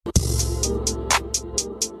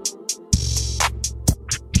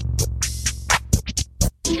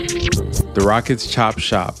The Rockets Chop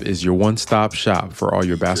Shop is your one-stop shop for all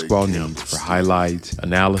your basketball needs, for highlights,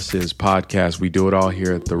 analysis, podcasts. We do it all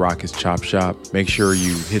here at the Rockets Chop Shop. Make sure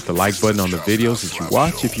you hit the like button on the videos that you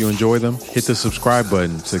watch if you enjoy them. Hit the subscribe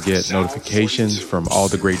button to get notifications from all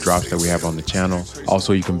the great drops that we have on the channel.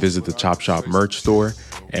 Also, you can visit the Chop Shop merch store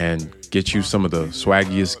and get you some of the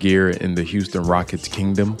swaggiest gear in the Houston Rockets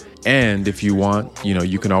kingdom. And if you want,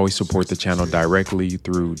 you can always support the channel directly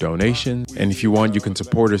through donations. And if you want, you can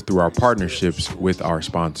support us through our partnerships with our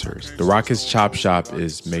sponsors. The Rockets Chop Shop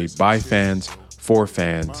is made by fans, for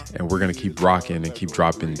fans, and we're going to keep rocking and keep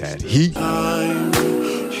dropping that heat.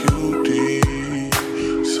 You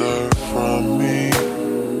deserve from me.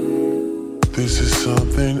 This is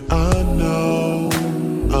something I know.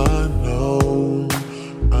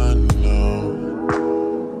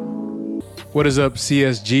 What is up,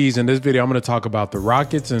 CSGs? In this video, I'm going to talk about the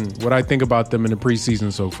Rockets and what I think about them in the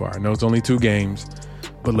preseason so far. I know it's only 2 games,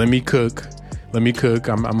 but let me cook. I'm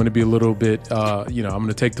going to be a little bit, I'm going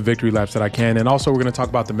to take the victory laps that I can. And also, we're going to talk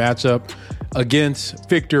about the matchup against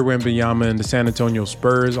Victor Wembanyama and the San Antonio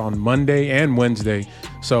Spurs on Monday and Wednesday.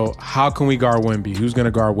 So how can we guard Wemby? Who's going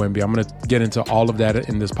to guard Wemby? I'm going to get into all of that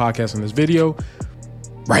in this podcast, in this video,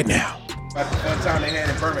 right now. About the fun time they had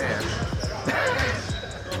in Birmingham.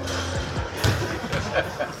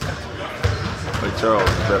 Like Charles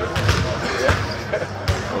is better.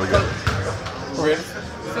 Oh, we got it. Ready?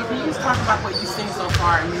 So can you just talk about what you've seen so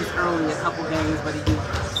far in these early a couple games, but you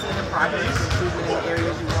see the progress, improvement in the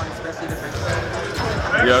areas you want, especially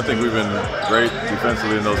defensively? Yeah, I think we've been great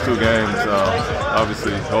defensively in those 2 games.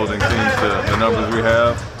 Obviously, holding teams to the numbers we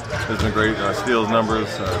have has been great. Steals numbers,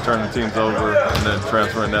 turning teams over, and then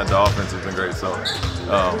transferring that to offense has been great. So,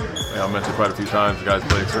 I mentioned quite a few times, the guys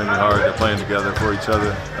play extremely hard. They're playing together for each other,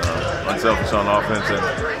 unselfish on offense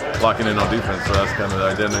and locking in on defense. So that's kind of the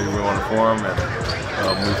identity we want to form.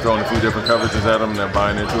 And we've thrown a few different coverages at them, and they're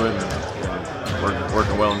buying into it and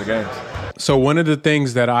working well in the games. So one of the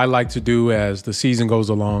things that I like to do as the season goes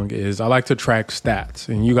along is I like to track stats.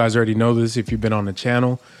 And you guys already know this if you've been on the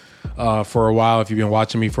channel for a while. If you've been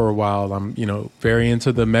watching me for a while, I'm very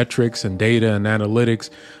into the metrics and data and analytics.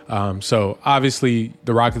 So obviously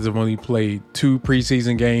the Rockets have only played 2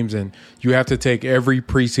 preseason games, and you have to take every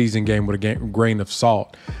preseason game with a grain of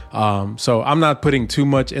salt. So I'm not putting too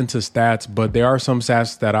much into stats, but there are some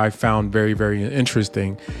stats that I found very, very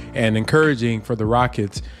interesting and encouraging for the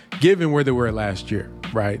Rockets, given where they were last year,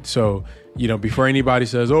 right? So, before anybody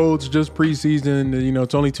says, oh, it's just preseason,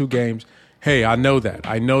 it's only 2 games. Hey, I know that.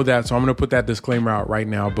 So I'm going to put that disclaimer out right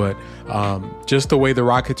now. But just the way the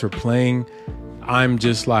Rockets are playing, I'm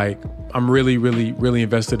really, really, really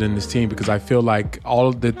invested in this team because I feel like all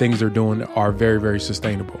of the things they're doing are very, very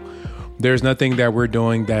sustainable. There's nothing that we're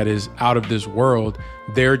doing that is out of this world.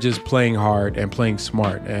 They're just playing hard and playing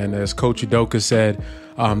smart. And as Coach Udoka said,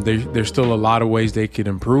 there's still a lot of ways they could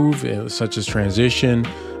improve, such as transition.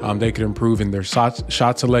 They could improve in their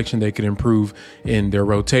shot selection. They could improve in their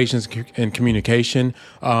rotations and communication.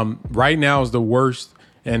 Right now is the worst.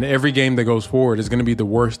 And every game that goes forward is going to be the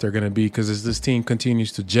worst they're going to be, because as this team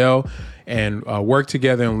continues to gel and work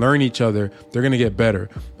together and learn each other, they're going to get better.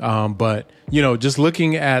 But just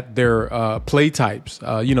looking at their play types,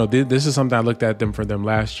 this is something I looked at for them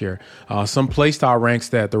last year. Some play style ranks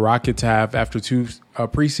that the Rockets have after 2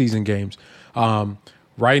 preseason games.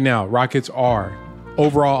 Right now, Rockets are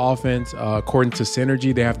overall offense, according to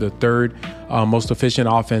Synergy, they have the 3rd most efficient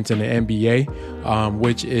offense in the NBA,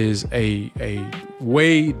 which is a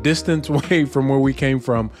way distance away from where we came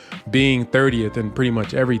from, being 30th in pretty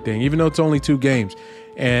much everything, even though it's only 2 games.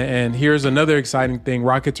 And here's another exciting thing.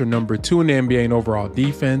 Rockets are number 2 in the NBA in overall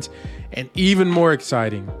defense. And even more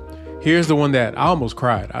exciting, here's the one that I almost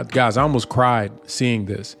cried. Guys, I almost cried seeing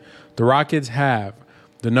this. The Rockets have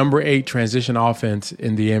the number 8 transition offense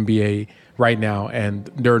in the NBA right now, and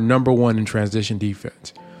they're number 1 in transition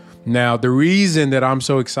defense. Now, the reason that I'm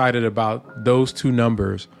so excited about those 2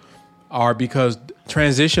 numbers are because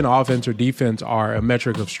transition offense or defense are a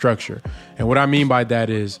metric of structure. And what I mean by that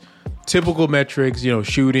is typical metrics,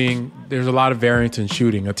 shooting. There's a lot of variance in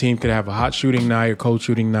shooting. A team could have a hot shooting night, a cold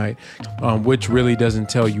shooting night, which really doesn't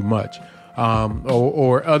tell you much.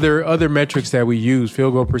 Or other metrics that we use,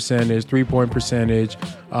 field goal percentage, 3-point percentage,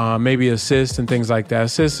 maybe assists and things like that.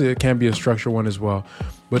 Assists, it can be a structure one as well.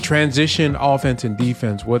 But transition offense and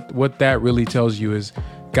defense, what that really tells you is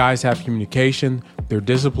guys have communication, they're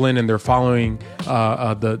disciplined, and they're following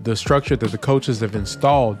the structure that the coaches have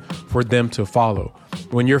installed for them to follow.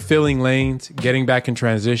 When you're filling lanes, getting back in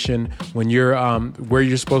transition, when you're where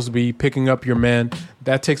you're supposed to be, picking up your men,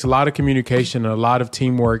 that takes a lot of communication, a lot of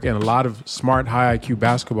teamwork, and a lot of smart, high IQ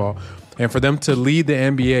basketball. And for them to lead the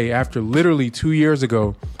NBA after literally 2 years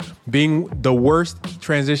ago being the worst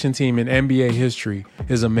transition team in NBA history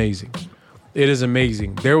is amazing. It is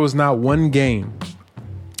amazing. There was not one game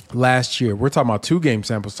last year. We're talking about 2-game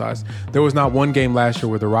sample size. There was not one game last year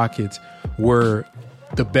where the Rockets were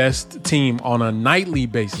the best team on a nightly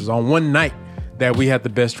basis, on one night, that we had the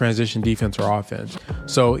best transition defense or offense.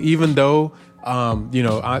 So even though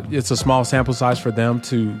it's a small sample size for them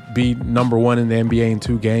to be number one in the NBA in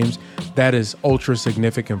 2 games, that is ultra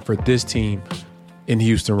significant for this team in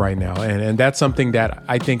Houston right now. And that's something that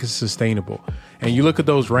I think is sustainable. And you look at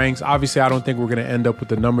those ranks, obviously I don't think we're going to end up with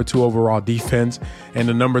the number 2 overall defense and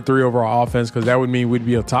the number 3 overall offense, because that would mean we'd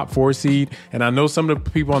be a top 4 seed. And I know some of the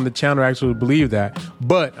people on the channel actually believe that,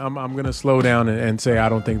 but I'm going to slow down and say I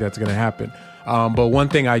don't think that's going to happen. But one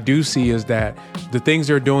thing I do see is that the things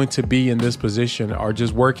they're doing to be in this position are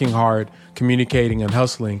just working hard, communicating and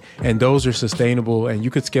hustling, and those are sustainable, and you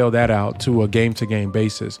could scale that out to a game-to-game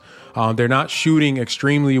basis. They're not shooting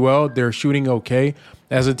extremely well. They're shooting okay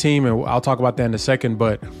as a team, and I'll talk about that in a second,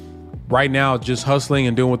 but right now just hustling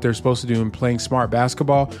and doing what they're supposed to do and playing smart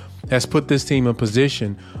basketball has put this team in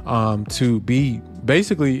position to be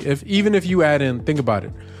basically, even if you add in, think about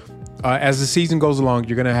it, as the season goes along,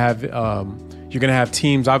 you're gonna have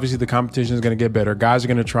teams. Obviously, the competition is gonna get better. Guys are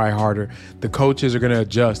gonna try harder. The coaches are gonna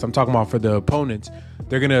adjust. I'm talking about for the opponents.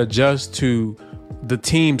 They're gonna adjust to the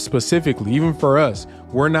team specifically. Even for us,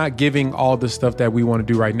 we're not giving all the stuff that we want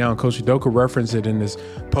to do right now. And Coach Udoka referenced it in this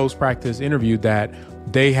post-practice interview that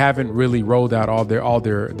they haven't really rolled out all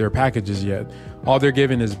their packages yet. All they're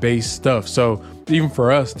giving is base stuff. So even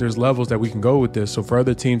for us, there's levels that we can go with this. So for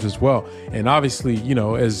other teams as well. And obviously,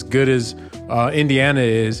 as good as Indiana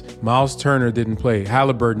is, Miles Turner didn't play.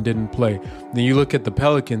 Halliburton didn't play. Then you look at the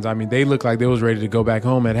Pelicans. I mean, they look like they was ready to go back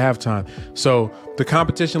home at halftime. So the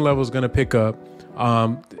competition level is going to pick up.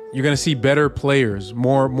 You're going to see better players,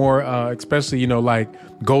 more, especially, like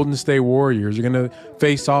Golden State Warriors. You're going to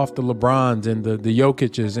face off the LeBrons and the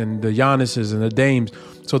Jokic's and the Giannis's and the Dames.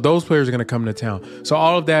 So those players are going to come to town. So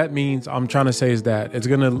all of that means, I'm trying to say, is that it's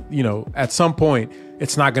going to, at some point,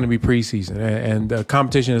 it's not going to be preseason, and the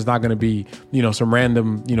competition is not going to be, some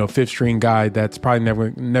random, 5th string guy that's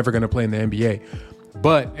probably never going to play in the NBA.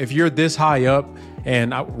 But if you're this high up,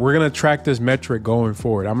 and we're going to track this metric going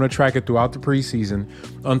forward. I'm going to track it throughout the preseason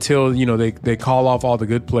until, they call off all the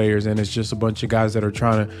good players and it's just a bunch of guys that are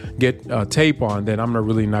trying to get tape on. Then I'm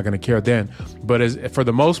really not going to care then. But for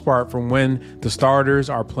the most part, from when the starters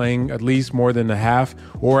are playing at least more than a half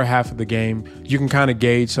of the game, you can kind of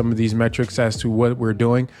gauge some of these metrics as to what we're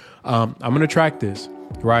doing. I'm going to track this,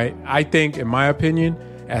 right? I think, in my opinion,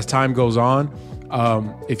 as time goes on,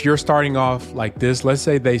 if you're starting off like this, let's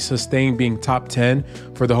say they sustain being top 10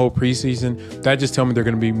 for the whole preseason, that just tells me they're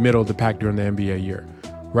going to be middle of the pack during the NBA year,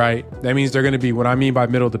 right? That means they're going to be, what I mean by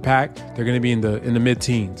middle of the pack, they're going to be in the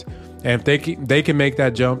mid-teens. And if they can make that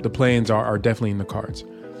jump, the play-ins are definitely in the cards.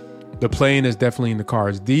 The play-in is definitely in the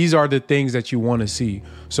cards. These are the things that you want to see.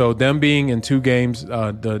 So them being in 2 games,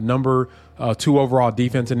 the number 2 overall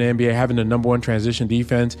defense in the NBA, having the number 1 transition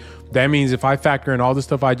defense, that means if I factor in all the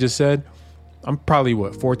stuff I just said, I'm probably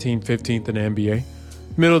 14th, 15th in the NBA,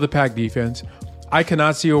 middle of the pack defense. I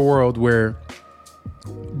cannot see a world where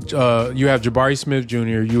you have Jabari Smith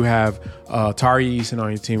Jr., you have Tari Eason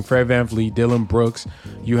on your team, Fred VanVleet, Dylan Brooks,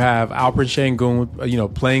 you have Alperen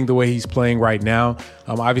Sengun, playing the way he's playing right now.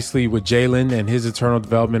 Obviously with Jalen and his eternal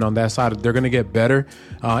development on that side, they're going to get better.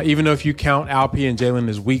 Even though if you count Alpi and Jalen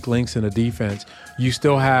as weak links in the defense, you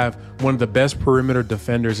still have one of the best perimeter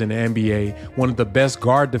defenders in the NBA, one of the best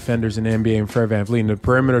guard defenders in the NBA in Fred VanVleet, and the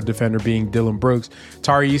perimeter defender being Dylan Brooks.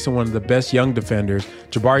 Tari Eason, one of the best young defenders.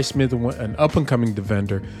 Jabari Smith, an up-and-coming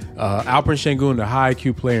defender. Alperen Sengun, a high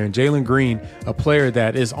IQ player. And Jalen Green, a player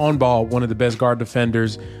that is on ball, one of the best guard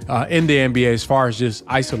defenders in the NBA as far as just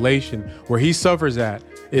isolation. Where he suffers at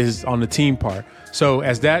is on the team part. So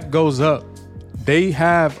as that goes up, they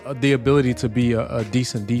have the ability to be a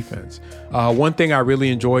decent defense. One thing I really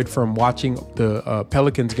enjoyed from watching the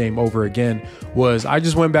Pelicans game over again was I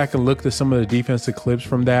just went back and looked at some of the defensive clips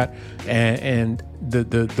from that, and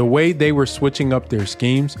the way they were switching up their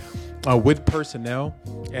schemes with personnel.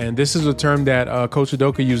 And this is a term that Coach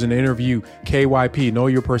Udoka used in an interview, KYP, know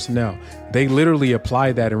your personnel. They literally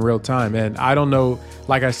apply that in real time. And I don't know,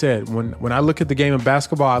 like I said, when I look at the game of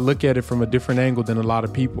basketball, I look at it from a different angle than a lot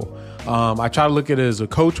of people. I try to look at it as a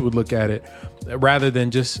coach would look at it. rather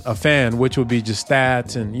than just a fan, which would be just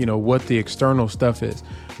stats and, what the external stuff is.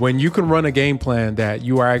 When you can run a game plan that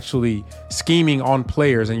you are actually scheming on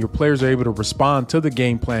players and your players are able to respond to the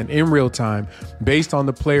game plan in real time based on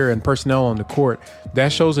the player and personnel on the court,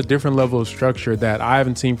 that shows a different level of structure that I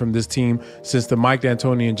haven't seen from this team since the Mike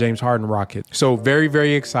D'Antoni and James Harden Rockets. So very,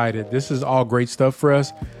 very excited. This is all great stuff for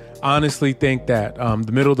us. Honestly think that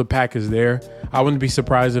the middle of the pack is there. I wouldn't be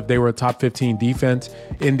surprised if they were a top 15 defense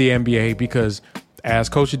in the NBA because, as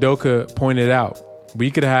Coach Udoka pointed out, we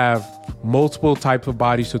could have multiple types of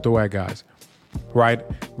bodies to throw at guys, right?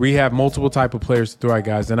 We have multiple type of players to throw at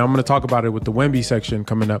guys, and I'm going to talk about it with the Wemby section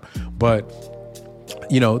coming up. But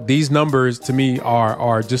these numbers to me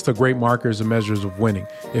are just a great markers and measures of winning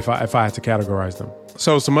if I had to categorize them.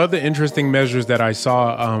 So some other interesting measures that I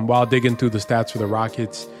saw while digging through the stats for the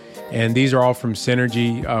Rockets. And these are all from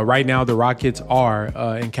Synergy. Right now, the Rockets are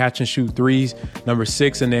in catch and shoot threes, number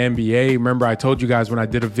 6 in the NBA. Remember, I told you guys when I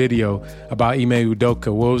did a video about Ime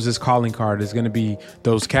Udoka, what was this calling card? It's going to be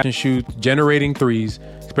those catch and shoot, generating threes,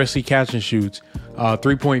 especially catch and shoots,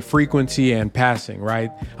 3-point frequency and passing, right?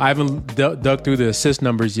 I haven't dug through the assist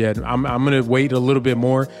numbers yet. I'm going to wait a little bit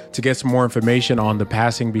more to get some more information on the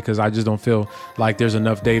passing because I just don't feel like there's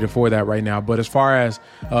enough data for that right now. But as far as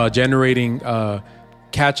generating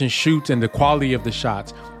catch and shoots and the quality of the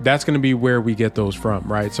shots, that's going to be where we get those from,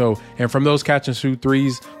 right? So, and from those catch and shoot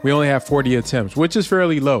threes, we only have 40 attempts, which is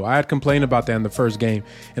fairly low. I had complained about that in the first game,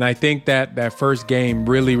 and I think that first game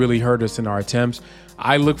really, really hurt us in our attempts.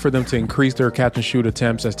 I look for them to increase their catch and shoot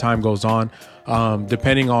attempts as time goes on,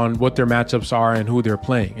 depending on what their matchups are and who they're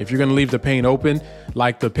playing. If you're going to leave the paint open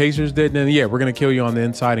like the Pacers did, then yeah, we're going to kill you on the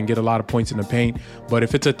inside and get a lot of points in the paint. But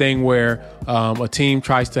if it's a thing where a team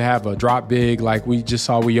tries to have a drop big like we just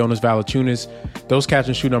saw with Jonas Valanciunas, those catch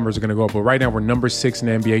and shoot numbers are going to go up. But right now we're number 6 in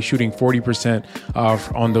the NBA, shooting 40%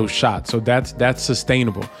 on those shots. So that's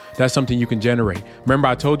sustainable. That's something you can generate. Remember,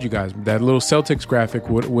 I told you guys that little Celtics graphic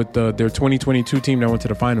with their 2022 team that went to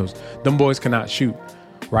the finals. Them boys cannot shoot,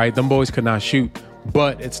 right? Them boys could not shoot.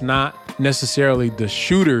 But it's not necessarily the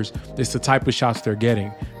shooters. It's the type of shots they're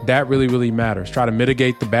getting. That really, really matters. Try to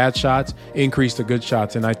mitigate the bad shots, increase the good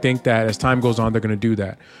shots. And I think that as time goes on, they're going to do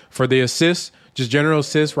that. For the assists, just general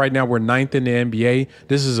assists, right now we're 9th in the NBA.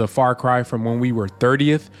 This is a far cry from when we were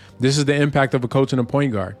 30th. This is the impact of a coach and a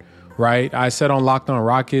point guard, right? I said on Locked On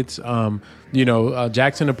Rockets,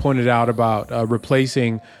 Jackson had pointed out about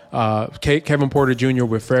replacing Kevin Porter Jr.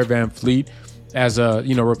 with Fred VanVleet as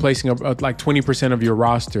replacing like 20% of your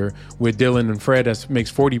roster with Dylan and Fred. That makes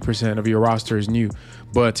 40% of your roster is new.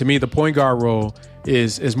 But to me, the point guard role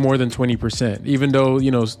is more than 20%, even though,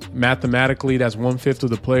 mathematically that's 1/5 of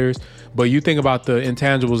the players. But you think about the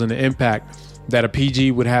intangibles and the impact that a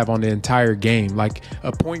PG would have on the entire game. Like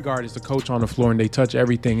a point guard is the coach on the floor and they touch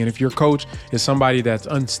everything. And if your coach is somebody that's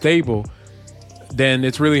unstable, then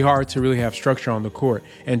it's really hard to really have structure on the court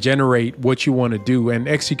and generate what you want to do and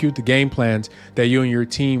execute the game plans that you and your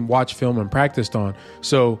team watch film and practiced on.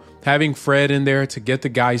 So having Fred in there to get the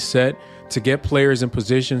guys set, to get players in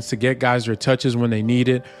positions, to get guys their touches when they need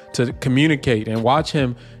it, to communicate and watch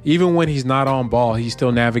him, even when he's not on ball, he's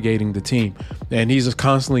still navigating the team. And he's just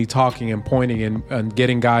constantly talking and pointing and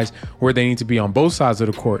getting guys where they need to be on both sides of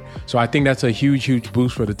the court. So I think that's a huge, huge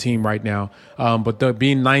boost for the team right now. But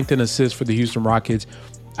being 9th in assists for the Houston Rockets,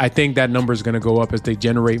 I think that number is going to go up as they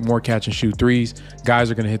generate more catch and shoot threes. Guys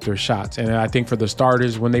are going to hit their shots. And I think for the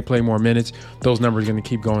starters, when they play more minutes, those numbers are going to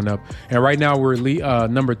keep going up. And right now we're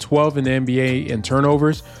number 12 in the NBA in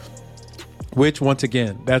turnovers, which once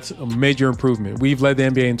again, that's a major improvement. We've led the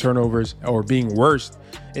NBA in turnovers, or being worst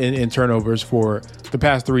in turnovers, for the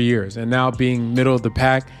past 3 years. And now being middle of the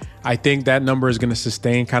pack, I think that number is going to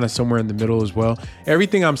sustain kind of somewhere in the middle as well.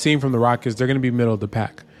 Everything I'm seeing from the Rockets, they're going to be middle of the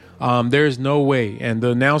pack. There's no way. And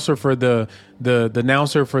the announcer for the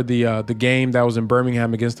game that was in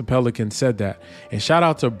Birmingham against the Pelicans said that. And shout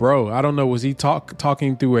out to Bro. I don't know, was he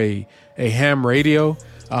talking through a ham radio?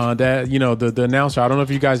 The announcer, I don't know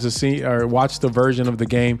if you guys have seen or watched the version of the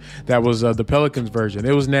game that was the Pelicans version.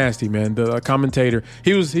 It was nasty, man. The commentator,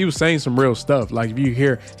 he was saying some real stuff. Like if you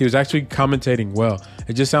hear, he was actually commentating well.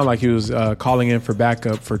 It just sounded like he was calling in for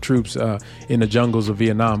backup for troops in the jungles of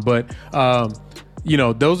Vietnam. But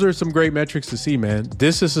those are some great metrics to see, man.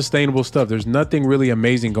 This is sustainable stuff. There's nothing really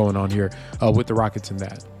amazing going on here with the Rockets in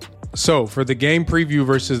that. So for the game preview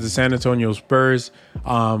versus the San Antonio Spurs,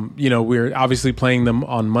 we're obviously playing them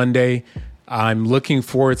on Monday. I'm looking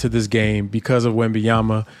forward to this game because of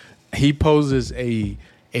Wembanyama. He poses a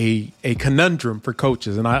conundrum for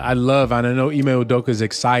coaches, and I know Ime Udoka is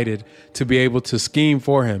excited to be able to scheme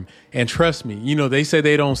for him. And trust me, they say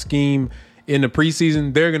they don't scheme in the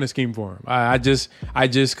preseason, they're going to scheme for him. I just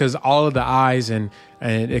because all of the eyes and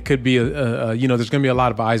it could be there's going to be a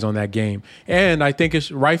lot of eyes on that game. And I think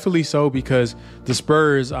it's rightfully so because the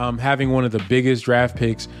Spurs having one of the biggest draft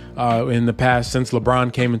picks in the past since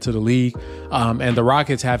LeBron came into the league, and the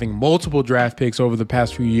Rockets having multiple draft picks over the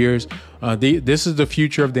past few years. This is the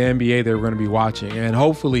future of the NBA that we're going to be watching. And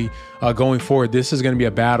hopefully going forward, this is going to be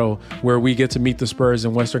a battle where we get to meet the Spurs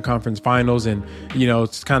in Western Conference Finals. And,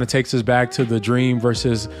 it kind of takes us back to the Dream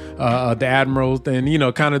versus the Admirals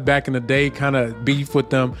and, kind of back in the day, kind of beef with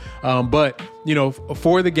them. But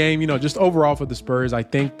for the game, just overall for the Spurs, I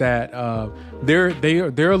think that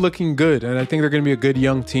they're looking good. And I think they're going to be a good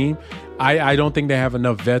young team. I don't think they have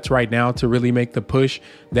enough vets right now to really make the push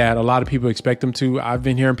that a lot of people expect them to. I've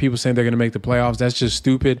been hearing people saying they're going to make the playoffs. That's just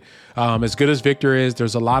stupid. As good as Victor is,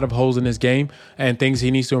 there's a lot of holes in his game and things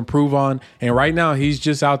he needs to improve on. And right now, he's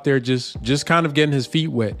just out there just kind of getting his feet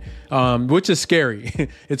wet, which is scary.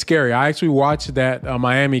 It's scary. I actually watched that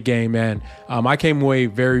Miami game, and I came away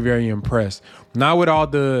very, very impressed. Not with all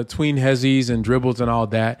the tween hezzies and dribbles and all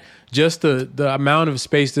that. Just the amount of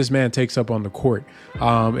space this man takes up on the court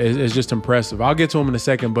is just impressive. I'll get to him in a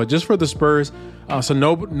second, but just for the Spurs, some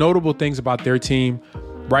notable things about their team.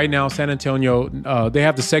 Right now, San Antonio, they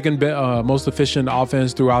have the second most efficient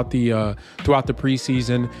offense throughout the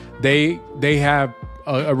preseason. They have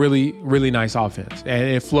a really, really nice offense, and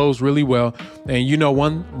it flows really well. And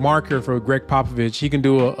one marker for Greg Popovich, he can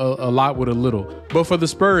do a lot with a little. But for the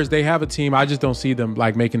Spurs, they have a team. I just don't see them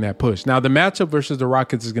like making that push. Now, the matchup versus the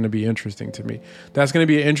Rockets is going to be interesting to me. That's going to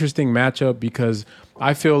be an interesting matchup because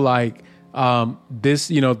I feel like this,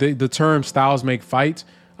 the term styles make fights.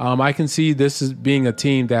 I can see this as being a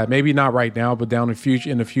team that maybe not right now, but in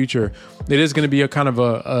the future, it is going to be a kind of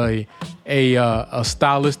a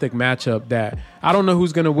stylistic matchup that I don't know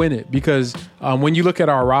who's going to win it because when you look at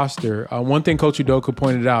our roster, one thing Coach Udoka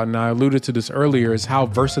pointed out, and I alluded to this earlier, is how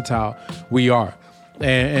versatile we are.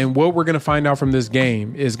 And what we're going to find out from this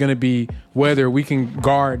game is going to be whether we can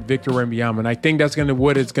guard Victor Wembanyama. And I think that's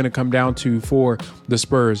what it's going to come down to for the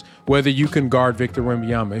Spurs, whether you can guard Victor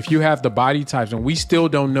Wembanyama. If you have the body types, and we still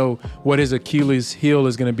don't know what his Achilles heel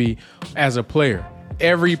is going to be as a player.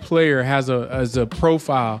 Every player has a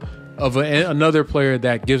profile of another player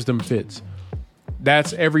that gives them fits.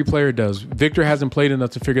 That's every player does. Victor hasn't played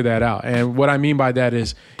enough to figure that out. And what I mean by that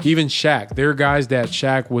is even Shaq. There are guys that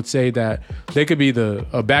Shaq would say that they could be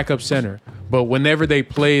a backup center. But whenever they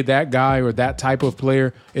play that guy or that type of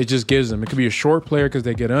player, it just gives them. It could be a short player because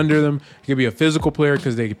they get under them. It could be a physical player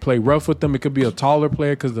because they play rough with them. It could be a taller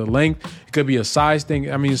player because of the length. It could be a size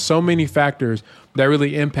thing. I mean, so many factors that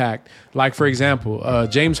really impact. Like, for example,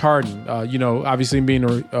 James Harden, obviously being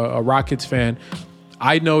a Rockets fan,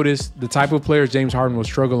 I noticed the type of players James Harden will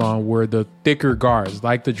struggle on were the thicker guards,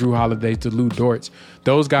 like the Drew Holidays, the Lou Dorts.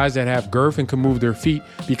 Those guys that have girth and can move their feet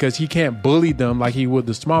because he can't bully them like he would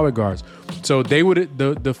the smaller guards. So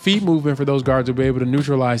the feet movement for those guards would be able to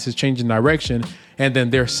neutralize his change in direction, and then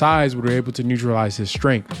their size would be able to neutralize his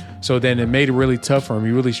strength. So then it made it really tough for him.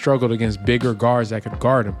 He really struggled against bigger guards that could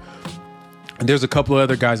guard him. And there's a couple of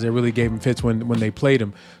other guys that really gave him fits when they played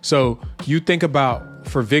him. So you think about,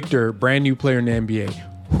 for Victor, brand new player in the NBA,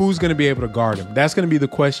 who's going to be able to guard him? That's going to be the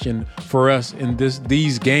question for us in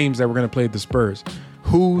these games that we're going to play the Spurs.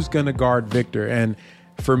 Who's going to guard Victor? And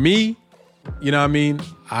for me,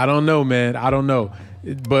 I don't know, man. I don't know.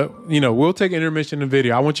 But, we'll take an intermission in the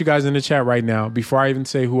video. I want you guys in the chat right now, before I even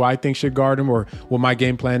say who I think should guard him or what my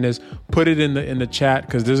game plan is, put it in the chat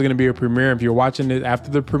because there's going to be a premiere. If you're watching it after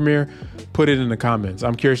the premiere, put it in the comments.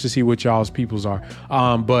 I'm curious to see what y'all's peoples are.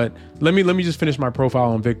 But let me just finish my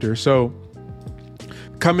profile on Victor. So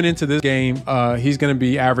coming into this game, he's going to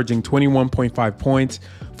be averaging 21.5 points,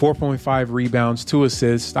 4.5 rebounds, 2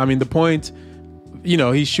 assists. I mean, the points,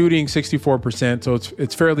 he's shooting 64%, so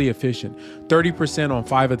it's fairly efficient. 30% on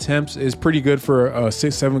 5 attempts is pretty good for a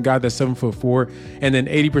 6'7" guy that's 7'4", and then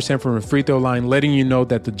 80% from the free throw line, letting you know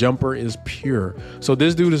that the jumper is pure. So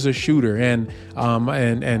this dude is a shooter, and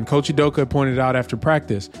Coach Udoka pointed out after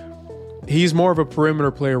practice, he's more of a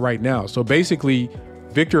perimeter player right now. So basically,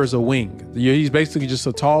 Victor is a wing. He's basically just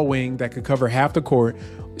a tall wing that could cover half the court,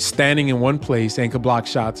 standing in one place and could block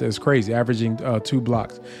shots. Is crazy, averaging 2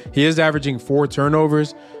 blocks. He is averaging 4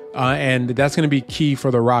 turnovers, and that's going to be key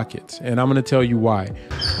for the Rockets. And I'm going to tell you why.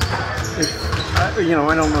 I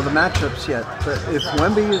don't know the matchups yet, but if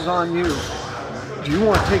Wemby is on you, do you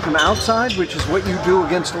want to take him outside, which is what you do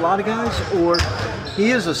against a lot of guys, or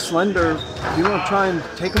he is a slender, do you want to try and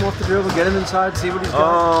take him off the dribble, get him inside, see what he's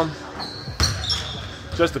got?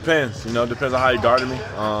 Just depends, depends on how you guarded me.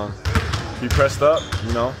 If you pressed up,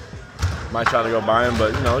 might try to go by him,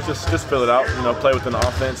 but it's just fill it out. Play within the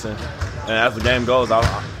offense, and as the game goes,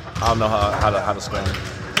 I'll know how to score him.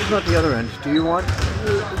 What about the other end? Do you want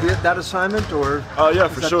that assignment or? Yeah,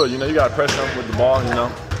 for sure. You got to pressure him with the ball.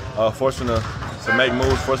 Force him to make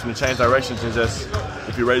moves, force him to change directions, and just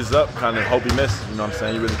if he raises up, kind of hope he misses. You know what I'm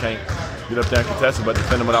saying? You really can't get up there and contest him, but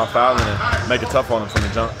defend him without fouling and make it tough on him from the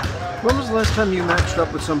jump. When was the last time you matched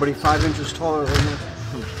up with somebody 5 inches taller than you?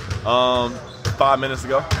 5 minutes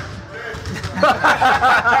ago.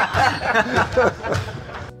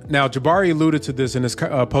 Now, Jabari alluded to this in his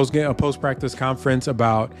post-practice conference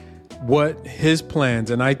about what his plans,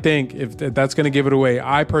 and I think if that's going to give it away,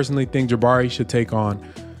 I personally think Jabari should take on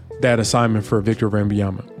that assignment for Victor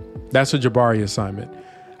Wembanyama. That's a Jabari assignment.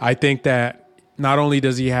 I think that not only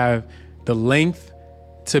does he have the length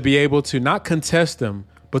to be able to not contest him,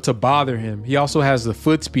 but to bother him, he also has the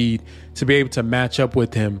foot speed to be able to match up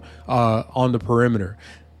with him on the perimeter.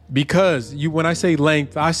 Because when I say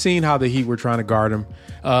length, I've seen how the Heat were trying to guard him.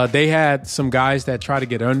 They had some guys that try to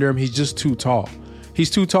get under him. He's just too tall. He's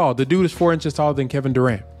too tall. The dude is 4 inches taller than Kevin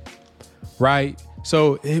Durant, right?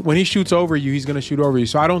 So when he shoots over you, he's going to shoot over you.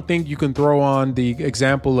 So I don't think you can throw on the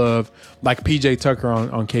example of like PJ Tucker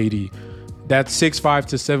on KD. That's 6'5"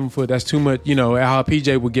 to 7 foot. That's too much. How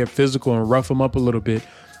PJ would get physical and rough him up a little bit,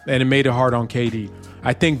 and it made it hard on KD.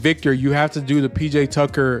 I think, Victor, you have to do the PJ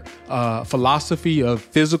Tucker philosophy of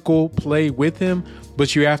physical play with him,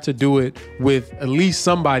 but you have to do it with at least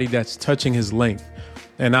somebody that's touching his length.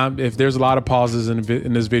 And if there's a lot of pauses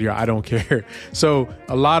in this video, I don't care. So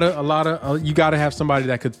a lot of you got to have somebody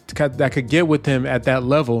that could get with him at that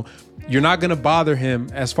level. You're not going to bother him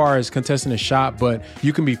as far as contesting a shot, but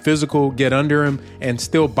you can be physical, get under him, and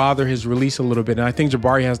still bother his release a little bit. And I think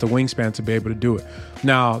Jabari has the wingspan to be able to do it.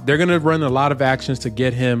 Now, they're going to run a lot of actions to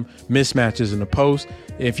get him mismatches in the post.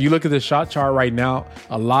 If you look at the shot chart right now,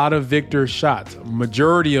 a lot of Victor's shots,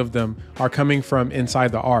 majority of them are coming from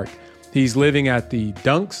inside the arc. He's living at the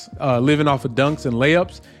dunks, living off of dunks and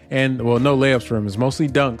layups. And, well, no layups for him. It's mostly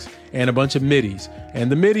dunks and a bunch of middies.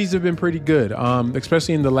 And the middies have been pretty good,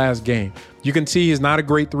 especially in the last game. You can see he's not a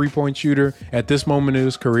great three-point shooter at this moment in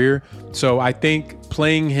his career. So I think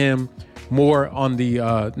playing him more on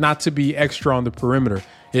the not to be extra on the perimeter.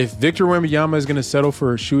 If Victor Wembanyama is going to settle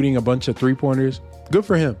for shooting a bunch of three-pointers, good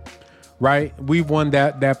for him, right? We've won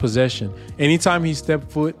that possession. Anytime he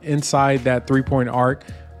stepped foot inside that three-point arc,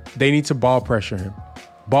 they need to ball pressure him.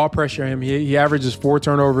 Ball pressure him. He averages 4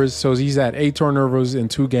 turnovers, so he's at 8 turnovers in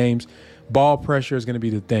 2 games. Ball pressure is going to be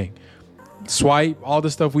the thing. Swipe, all the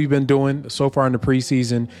stuff we've been doing so far in the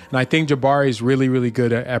preseason. And I think Jabari is really, really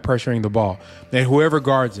good at pressuring the ball. And whoever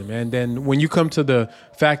guards him. And then when you come to the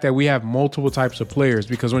fact that we have multiple types of players,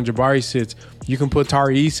 because when Jabari sits, you can put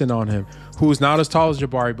Tari Eason on him, who's not as tall as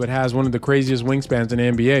Jabari, but has one of the craziest wingspans in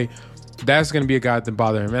the NBA. That's going to be a guy that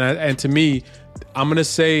bother him. And to me, I'm going to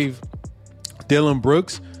save Dillon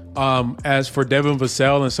Brooks as for Devin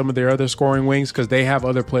Vassell and some of their other scoring wings, because they have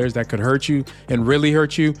other players that could hurt you and really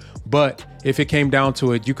hurt you. But if it came down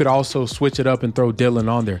to it, you could also switch it up and throw Dillon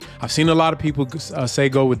on there. I've seen a lot of people say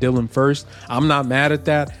go with Dillon first. I'm not mad at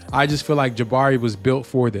that. I just feel like Jabari was built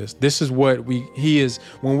for this. This is what he is.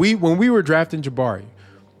 When we were drafting Jabari,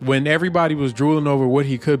 when everybody was drooling over what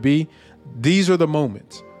he could be, these are the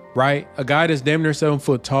moments. Right? A guy that's damn near 7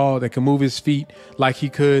 foot tall, that can move his feet like he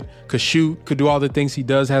could shoot, could do all the things he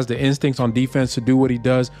does, has the instincts on defense to do what he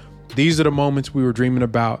does. These are the moments we were dreaming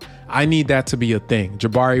about. I need that to be a thing.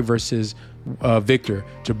 Jabari versus Victor.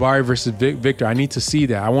 Jabari versus Victor. I need to see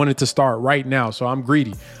that. I want it to start right now, so I'm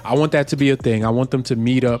greedy. I want that to be a thing. I want them to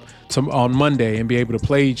meet up on Monday and be able to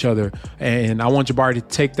play each other. And I want Jabari to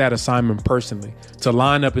take that assignment personally, to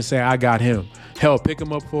line up and say, I got him. Hell, pick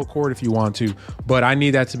him up full court if you want to, but I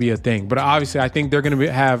need that to be a thing. But obviously, I think they're going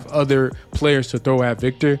to have other players to throw at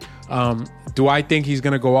Victor. Do I think he's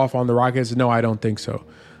going to go off on the Rockets? No, I don't think so.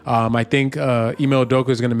 I think Ime Udoka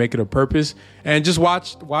is going to make it a purpose, and just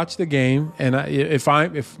watch the game. And if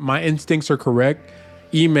my instincts are correct,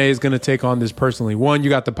 Ime is going to take on this personally. One, you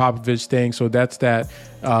got the Popovich thing, so that's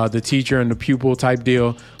the teacher and the pupil type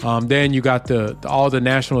deal. Then you got all the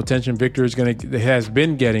national attention Victor has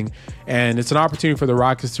been getting, and it's an opportunity for the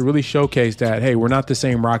Rockets to really showcase that, hey, we're not the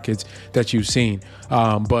same Rockets that you've seen.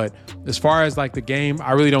 But as far as like the game,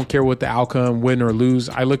 I really don't care what the outcome, win or lose.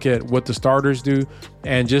 I look at what the starters do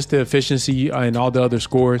and just the efficiency and all the other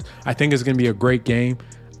scores. I think it's going to be a great game.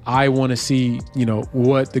 I want to see,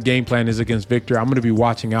 what the game plan is against Victor. I'm going to be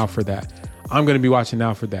watching out for that.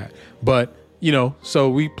 But, so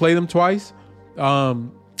we play them twice. Let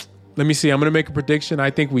me see. I'm going to make a prediction. I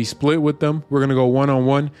think we split with them. We're going to go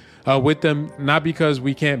 1-on-1. with them, not because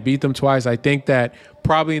we can't beat them twice. I think that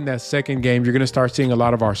probably in that second game, you're going to start seeing a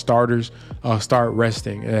lot of our starters start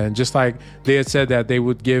resting. And just like they had said that they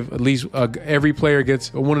would give at least every player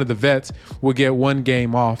gets, one of the vets will get one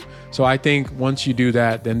game off. So I think once you do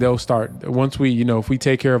that, then they'll start. Once we, if we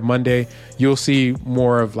take care of Monday, you'll see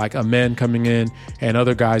more of like a men coming in and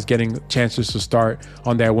other guys getting chances to start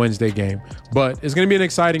on that Wednesday game. But it's going to be an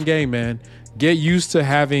exciting game, man. Get used to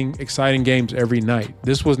having exciting games every night.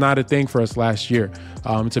 This was not a thing for us last year.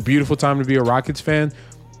 It's a beautiful time to be a Rockets fan.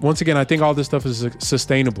 Once again, I think all this stuff is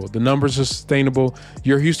sustainable. The numbers are sustainable.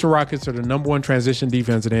 Your Houston Rockets are the #1 transition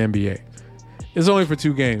defense in the NBA. It's only for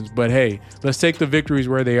 2 games, but hey, let's take the victories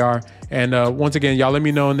where they are. And once again, y'all let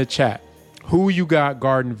me know in the chat who you got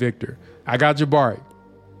guarding Victor. I got Jabari.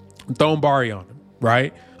 I'm throwing Bari on him,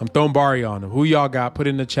 right? I'm throwing Bari on him. Who y'all got? Put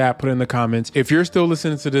in the chat, put in the comments. If you're still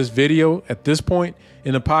listening to this video at this point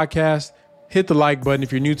in the podcast, hit the like button.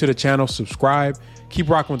 If you're new to the channel, subscribe. Keep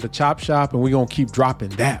rocking with the Chop Shop, and we're going to keep dropping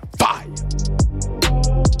that fire.